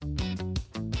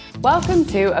Welcome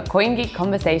to a CoinGeek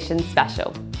Conversation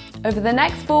special. Over the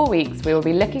next 4 weeks, we will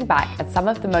be looking back at some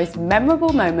of the most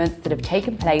memorable moments that have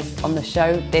taken place on the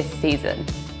show this season.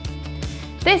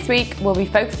 This week, we'll be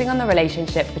focusing on the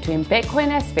relationship between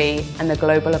Bitcoin SV and the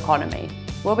global economy.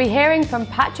 We'll be hearing from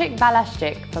Patrick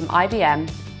Balazsik from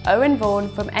IBM, Owen Vaughan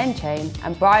from nChain,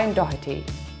 and Brian Doherty.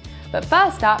 But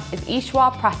first up is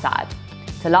Ishwar Prasad,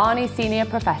 Talani Senior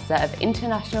Professor of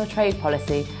International Trade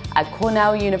Policy at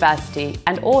Cornell University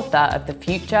and author of The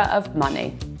Future of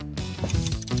Money.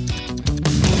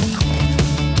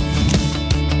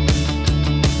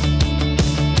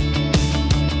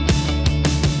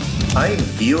 I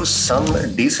view some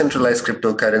decentralized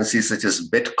cryptocurrencies such as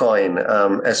Bitcoin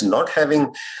as not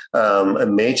having a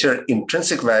major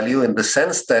intrinsic value in the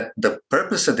sense that the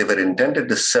purpose that they were intended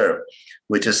to serve,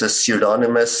 which is a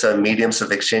pseudonymous mediums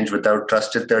of exchange without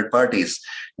trusted third parties,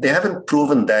 they haven't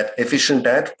proven that efficient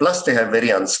at, plus they have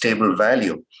very unstable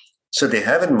value. So they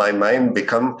have, in my mind,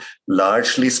 become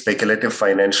largely speculative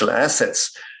financial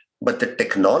assets. But the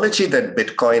technology that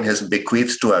Bitcoin has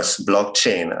bequeathed to us,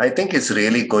 blockchain, I think is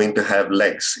really going to have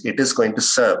legs. It is going to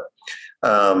serve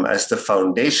as the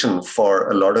foundation for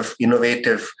a lot of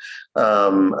innovative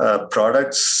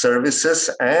products,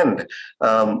 services, and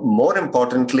more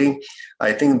importantly,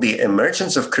 I think the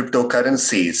emergence of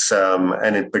cryptocurrencies,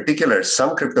 and in particular,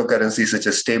 some cryptocurrencies such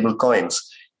as stable coins,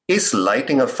 is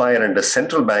lighting a fire under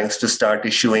central banks to start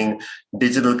issuing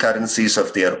digital currencies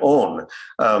of their own.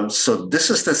 So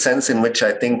this is the sense in which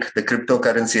I think the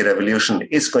cryptocurrency revolution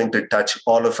is going to touch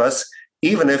all of us,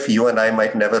 even if you and I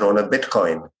might never own a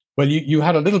Bitcoin. Well, you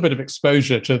had a little bit of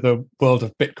exposure to the world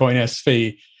of Bitcoin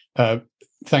SV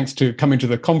thanks to coming to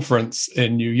the conference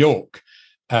in New York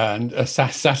and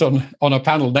sat on a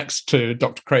panel next to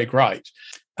Dr. Craig Wright.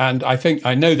 And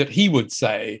I know that he would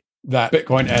say that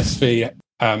Bitcoin SV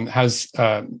has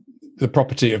the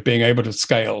property of being able to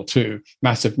scale to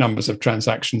massive numbers of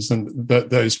transactions, and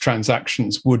those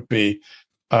transactions would be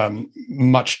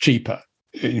much cheaper,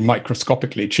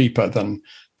 microscopically cheaper than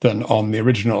on the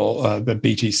original, the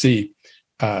BTC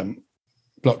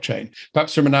blockchain.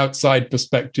 Perhaps from an outside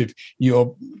perspective,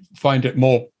 you'll find it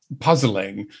more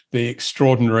puzzling, the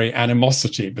extraordinary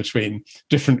animosity between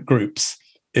different groups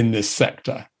in this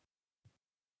sector.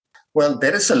 Well,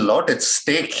 there is a lot at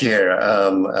stake here,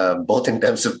 both in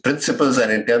terms of principles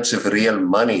and in terms of real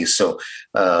money. So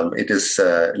it is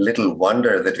little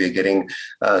wonder that we're getting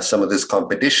some of this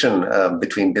competition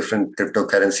between different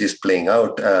cryptocurrencies playing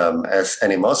out as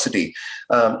animosity.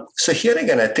 So here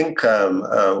again, I think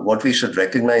what we should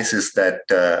recognize is that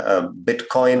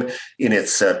Bitcoin in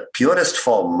its purest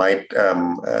form might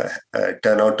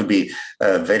turn out to be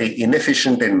very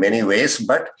inefficient in many ways,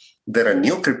 but there are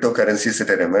new cryptocurrencies that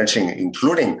are emerging,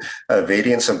 including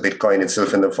variants of Bitcoin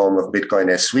itself in the form of Bitcoin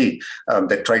SV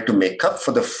that try to make up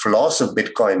for the flaws of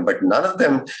Bitcoin, but none of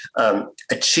them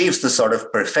achieves the sort of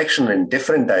perfection in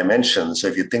different dimensions. So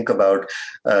if you think about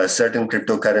certain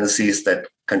cryptocurrencies that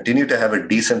continue to have a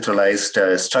decentralized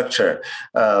structure,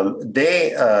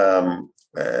 they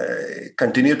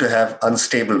continue to have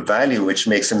unstable value, which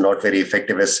makes them not very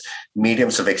effective as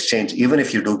mediums of exchange, even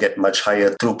if you do get much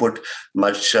higher throughput,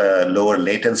 much lower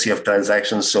latency of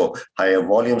transactions, so higher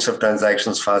volumes of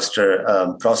transactions, faster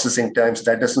processing times.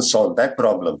 That doesn't solve that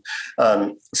problem.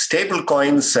 Stable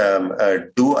coins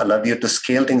do allow you to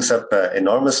scale things up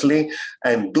enormously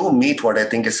and do meet what I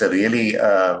think is a really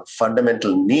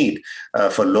fundamental need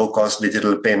for low-cost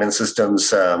digital payment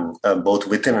systems, both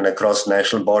within and across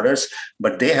national borders.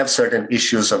 But they have certain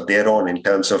issues of their own in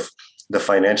terms of the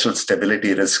financial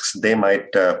stability risks they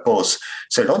might pose.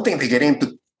 So I don't think we're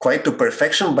getting quite to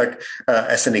perfection, but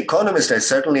as an economist, I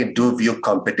certainly do view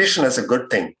competition as a good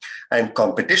thing. And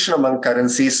competition among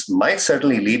currencies might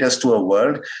certainly lead us to a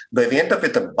world where we end up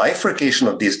with a bifurcation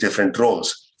of these different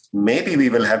roles. Maybe we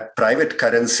will have private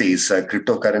currencies,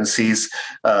 cryptocurrencies,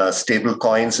 stable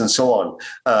coins, and so on,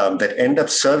 that end up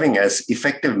serving as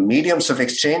effective mediums of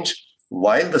exchange,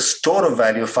 while the store of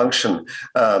value function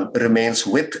remains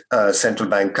with central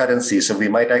bank currency. So we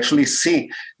might actually see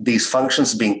these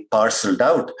functions being parceled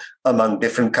out among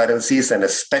different currencies and a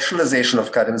specialization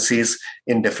of currencies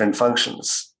in different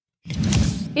functions.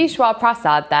 Ishwar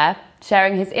Prasad there,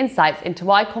 sharing his insights into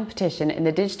why competition in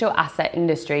the digital asset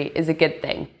industry is a good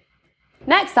thing.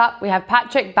 Next up, we have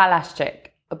Patrick Balazsik,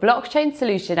 a blockchain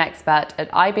solution expert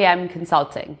at IBM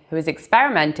Consulting, who is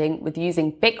experimenting with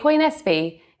using Bitcoin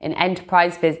SV in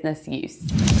enterprise business use.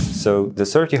 So the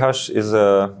Certihash is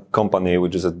a company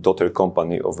which is a daughter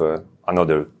company of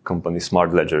another company,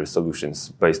 Smart Ledger Solutions,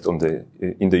 based in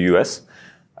the US.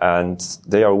 And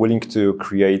they are willing to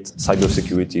create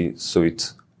cybersecurity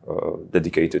suite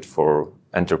dedicated for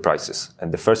enterprises.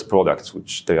 And the first product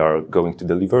which they are going to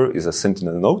deliver is a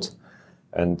Sentinel node.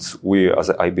 And we, as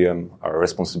IBM, are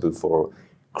responsible for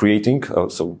creating,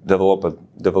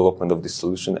 development of this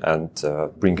solution and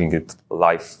bringing it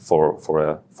live for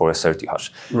a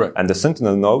certi-hash. Right. And the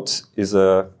Sentinel node is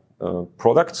a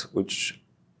product which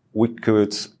we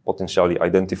could potentially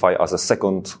identify as a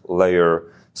second layer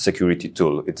security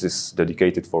tool. It is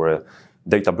dedicated for a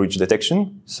data breach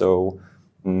detection. So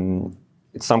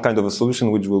it's some kind of a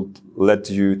solution which will let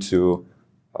you to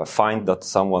find that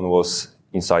someone was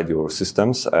inside your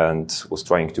systems and was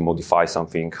trying to modify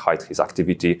something, hide his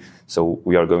activity. So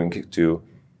we are going to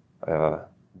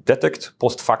detect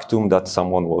post factum that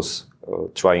someone was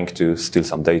trying to steal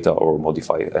some data or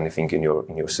modify anything in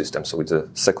your system. So it's a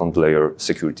second layer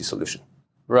security solution.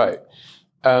 Right.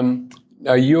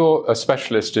 Now you're a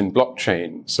specialist in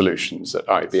blockchain solutions at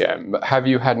IBM. But have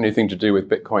you had anything to do with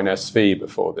Bitcoin SV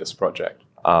before this project?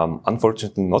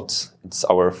 Unfortunately not. It's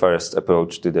our first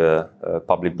approach to the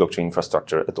public blockchain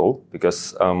infrastructure at all,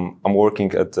 because I'm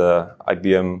working at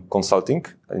IBM Consulting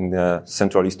in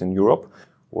Central Eastern Europe,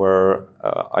 where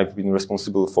I've been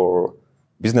responsible for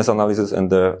business analysis and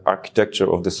the architecture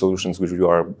of the solutions which we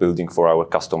are building for our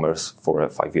customers for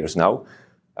 5 years now.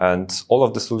 And all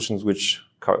of the solutions which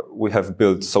we have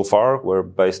built so far were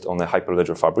based on a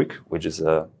Hyperledger Fabric, which is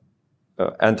a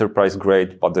enterprise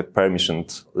grade, but the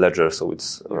permissioned ledger. So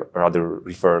it's rather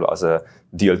referred as a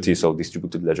DLT, so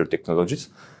distributed ledger technologies.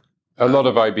 A lot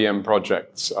of IBM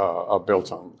projects are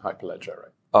built on Hyperledger,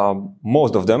 right?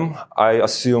 Most of them. I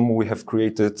assume we have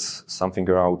created something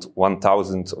around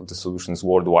 1,000 of the solutions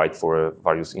worldwide for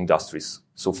various industries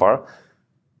so far.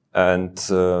 And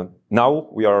now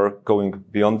we are going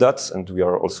beyond that, and we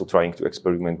are also trying to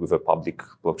experiment with a public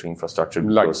blockchain infrastructure,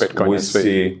 because like Bitcoin we SV.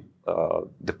 see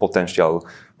the potential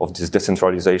of this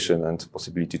decentralization and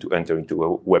possibility to enter into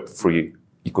a Web3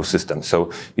 ecosystem. So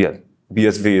yeah,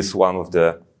 BSV is one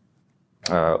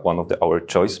of our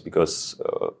choice, because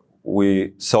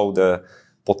we saw the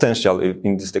potential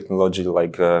in this technology,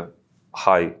 like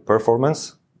high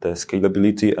performance, the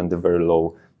scalability, and the very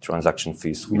low transaction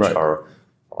fees, which Right. are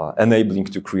enabling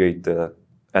to create the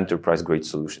enterprise-grade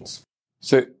solutions.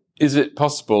 So is it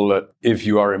possible that if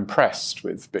you are impressed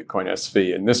with Bitcoin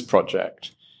SV in this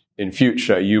project, in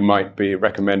future you might be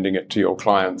recommending it to your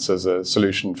clients as a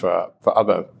solution for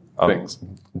other things?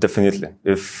 Definitely.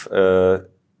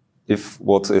 If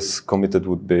what is committed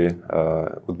would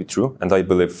be true, and I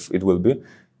believe it will be,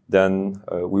 then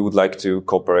we would like to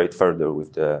cooperate further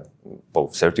with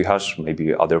both certi-hash,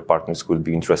 maybe other partners who will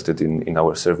be interested in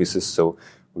our services. So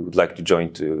we would like to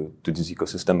join to this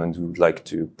ecosystem, and we would like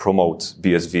to promote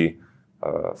BSV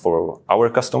for our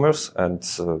customers and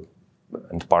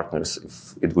partners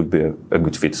if it would be a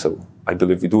good fit. So I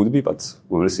believe it would be, but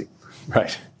we will see.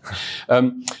 Right.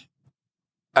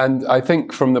 And I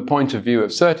think from the point of view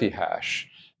of certi-hash,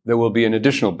 there will be an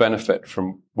additional benefit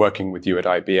from working with you at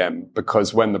IBM,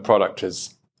 because when the product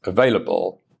is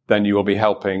available, then you will be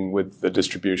helping with the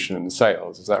distribution and the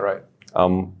sales. Is that right?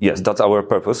 Yes, that's our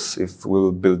purpose. If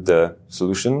we'll build the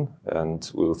solution and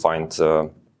we'll find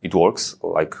it works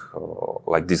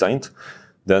like designed,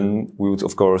 then we would,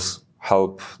 of course,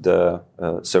 help the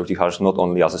certi-hash not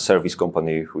only as a service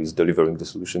company who is delivering the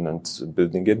solution and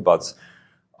building it, but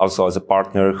also as a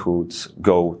partner who would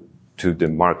go to the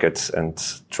market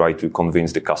and try to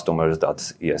convince the customers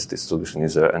that, yes, this solution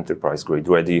is enterprise grade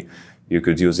ready. You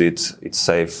could use it, it's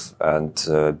safe, and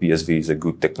BSV is a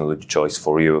good technology choice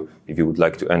for you if you would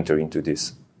like to enter into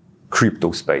this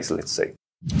crypto space, let's say.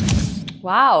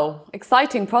 Wow,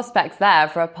 exciting prospects there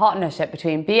for a partnership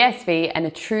between BSV and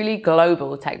a truly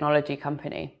global technology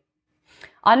company.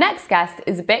 Our next guest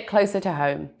is a bit closer to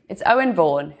home. It's Owen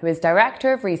Vaughan, who is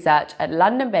Director of Research at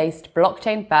London-based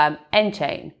blockchain firm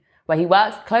nChain, where he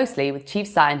works closely with Chief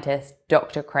Scientist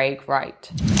Dr. Craig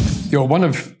Wright. One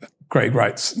of Craig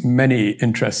Wright's many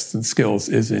interests and skills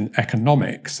is in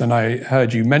economics, and I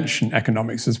heard you mention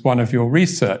economics as one of your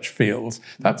research fields.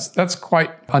 That's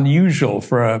quite unusual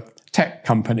for a tech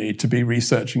company to be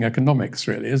researching economics,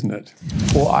 really, isn't it?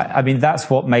 Well, I mean, that's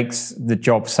what makes the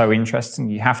job so interesting.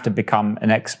 You have to become an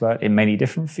expert in many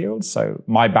different fields. So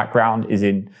my background is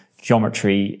in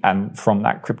geometry and from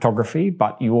that cryptography,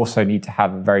 but you also need to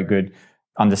have a very good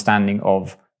understanding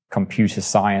of computer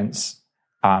science,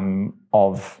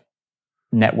 of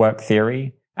network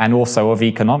theory, and also of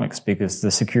economics, because the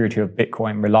security of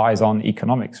Bitcoin relies on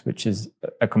economics, which is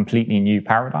a completely new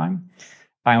paradigm.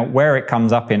 And where it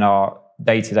comes up in our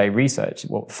day-to-day research,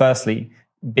 well, firstly,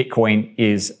 Bitcoin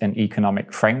is an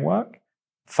economic framework,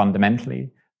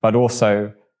 fundamentally, but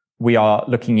also we are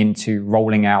looking into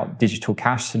rolling out digital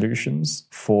cash solutions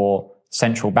for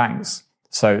central banks.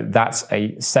 So that's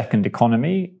a second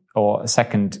economy or a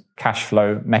second cash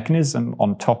flow mechanism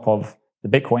on top of the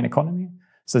Bitcoin economy.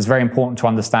 So it's very important to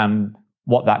understand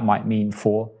what that might mean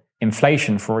for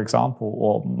inflation, for example,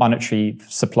 or monetary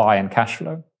supply and cash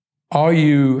flow. Are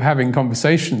you having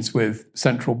conversations with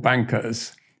central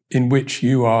bankers in which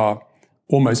you are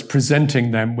almost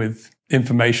presenting them with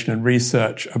information and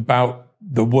research about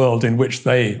the world in which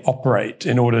they operate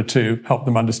in order to help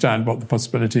them understand what the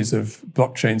possibilities of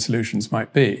blockchain solutions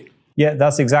might be? Yeah,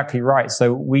 that's exactly right.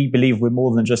 So we believe we're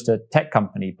more than just a tech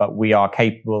company, but we are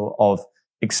capable of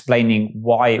explaining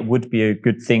why it would be a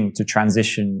good thing to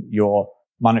transition your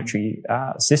monetary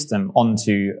system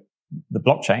onto the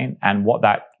blockchain and what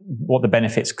the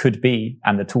benefits could be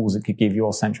and the tools it could give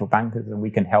your central bankers. And we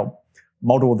can help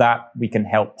model that. We can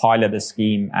help pilot a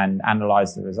scheme and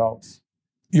analyze the results.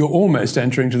 You're almost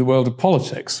entering into the world of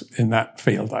politics in that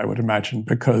field, I would imagine,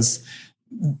 because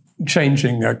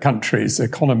changing a country's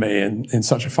economy in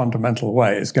such a fundamental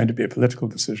way is going to be a political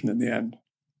decision in the end.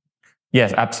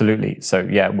 Yes, absolutely. So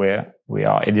yeah, we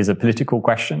are. It is a political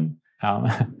question,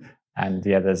 and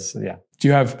yeah, Do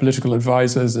you have political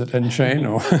advisors at nChain,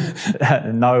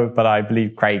 or no? But I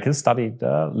believe Craig has studied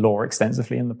law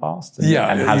extensively in the past,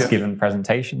 and has given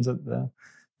presentations at the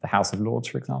House of Lords,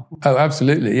 for example. Oh,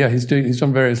 absolutely. Yeah, he's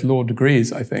done various law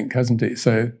degrees, I think, hasn't he?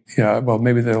 So yeah, well,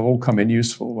 maybe they'll all come in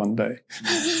useful one day.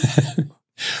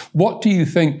 What do you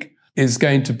think is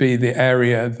going to be the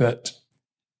area that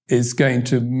is going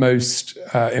to most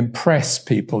impress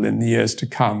people in the years to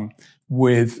come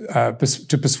with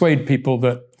to persuade people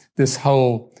that this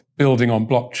whole building on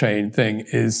blockchain thing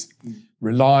is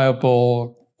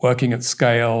reliable, working at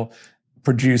scale,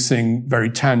 producing very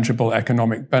tangible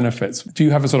economic benefits? Do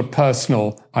you have a sort of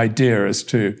personal idea as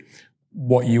to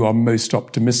what you are most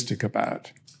optimistic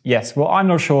about? Yes. Well, I'm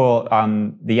not sure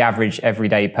the average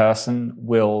everyday person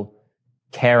will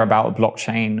care about a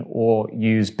blockchain or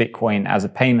use Bitcoin as a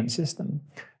payment system.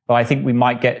 But I think we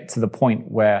might get to the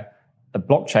point where the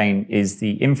blockchain is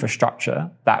the infrastructure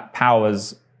that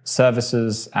powers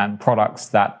services and products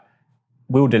that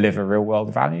will deliver real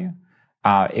world value.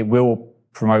 It will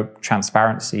promote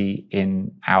transparency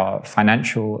in our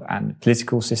financial and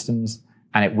political systems,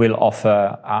 and it will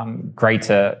offer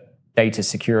greater data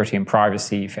security and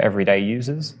privacy for everyday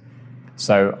users.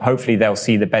 So hopefully they'll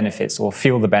see the benefits or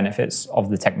feel the benefits of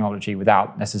the technology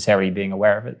without necessarily being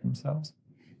aware of it themselves.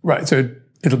 Right. So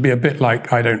it'll be a bit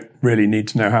like, I don't really need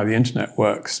to know how the internet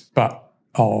works, but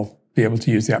I'll be able to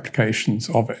use the applications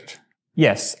of it.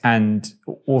 Yes. And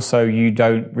also you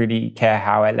don't really care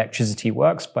how electricity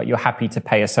works, but you're happy to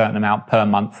pay a certain amount per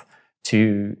month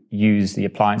to use the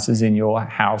appliances in your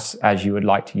house as you would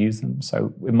like to use them.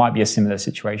 So it might be a similar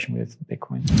situation with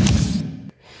Bitcoin.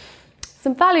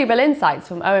 Some valuable insights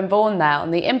from Owen Vaughan there on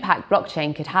the impact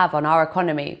blockchain could have on our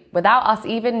economy without us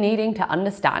even needing to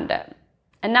understand it.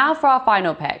 And now for our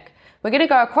final pick. We're going to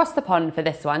go across the pond for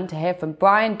this one to hear from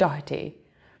Brian Doherty.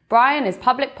 Brian is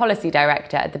Public Policy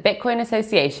Director at the Bitcoin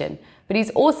Association, but he's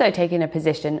also taken a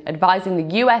position advising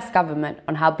the US government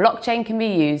on how blockchain can be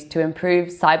used to improve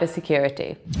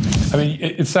cybersecurity. I mean,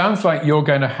 it sounds like you're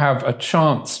going to have a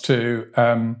chance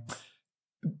to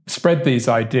spread these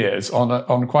ideas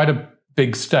on quite a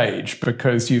big stage,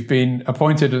 because you've been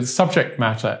appointed as subject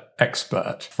matter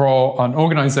expert for an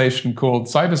organization called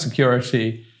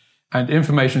Cybersecurity and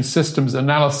Information Systems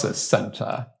Analysis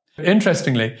Center.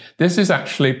 Interestingly, this is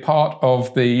actually part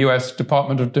of the US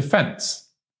Department of Defense,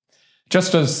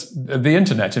 just as the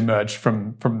internet emerged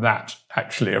from that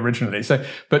actually originally. So,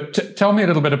 but tell me a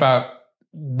little bit about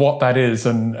what that is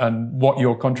and what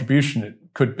your contribution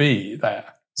could be there.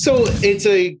 So it's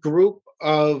a group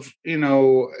of,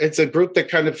 it's a group that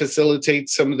kind of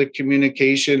facilitates some of the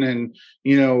communication and,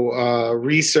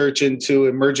 research into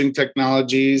emerging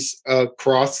technologies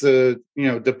across the,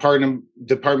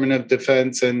 Department of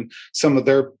Defense and some of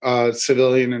their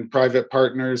civilian and private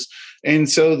partners. And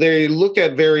so they look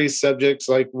at various subjects.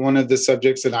 Like one of the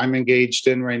subjects that I'm engaged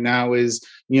in right now is,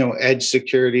 edge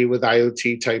security with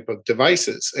IoT type of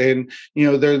devices. And,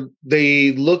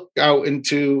 they look out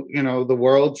into, the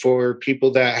world for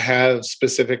people that have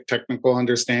specific technical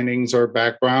understandings or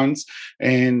backgrounds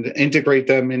and integrate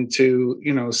them into,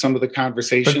 some of the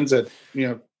conversations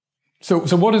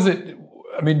So what is it?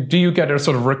 I mean, do you get a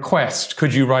sort of request?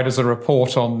 Could you write us a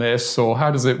report on this, or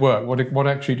how does it work? What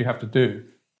actually do you have to do?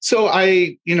 So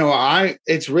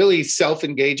it's really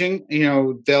self-engaging.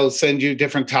 They'll send you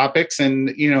different topics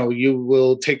and, you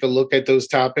will take a look at those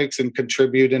topics and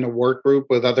contribute in a work group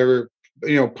with other,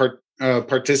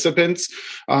 participants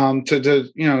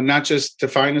to not just to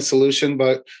find a solution,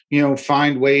 but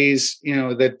find ways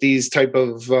that these type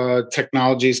of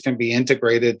technologies can be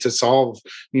integrated to solve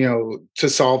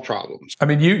problems. I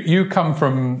mean, you come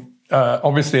from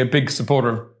obviously a big supporter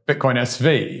of Bitcoin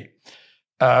SV,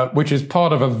 which is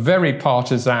part of a very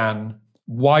partisan,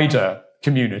 wider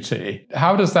community.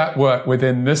 How does that work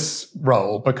within this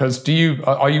role? Because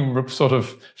are you sort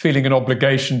of feeling an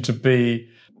obligation to be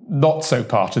not so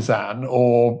partisan,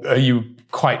 or are you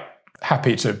quite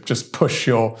happy to just push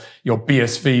your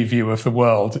BSV view of the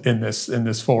world in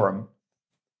this forum?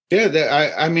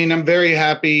 Yeah, I mean, I'm very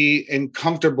happy and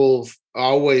comfortable.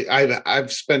 Always,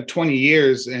 I've spent 20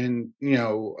 years in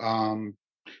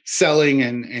selling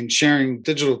and sharing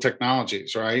digital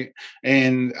technologies, right?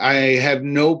 And I have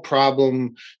no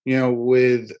problem,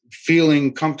 with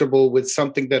feeling comfortable with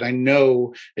something that I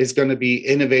know is going to be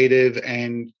innovative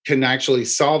and can actually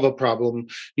solve a problem.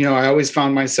 I always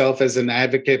found myself as an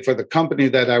advocate for the company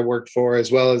that I worked for,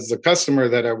 as well as the customer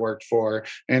that I worked for.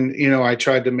 And, I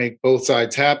tried to make both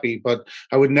sides happy, but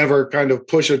I would never kind of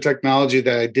push a technology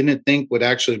that I didn't think would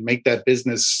actually make that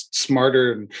business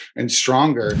smarter and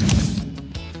stronger.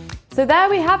 So there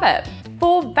we have it.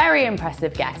 4 very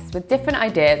impressive guests with different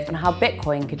ideas on how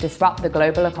Bitcoin could disrupt the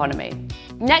global economy.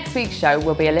 Next week's show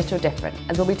will be a little different,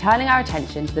 as we'll be turning our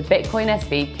attention to the Bitcoin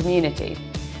SV community,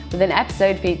 with an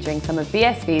episode featuring some of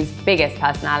BSV's biggest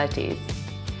personalities.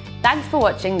 Thanks for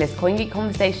watching this CoinGeek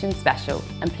Conversation special,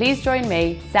 and please join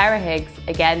me, Sarah Higgs,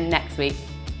 again next week.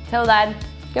 Till then,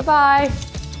 goodbye.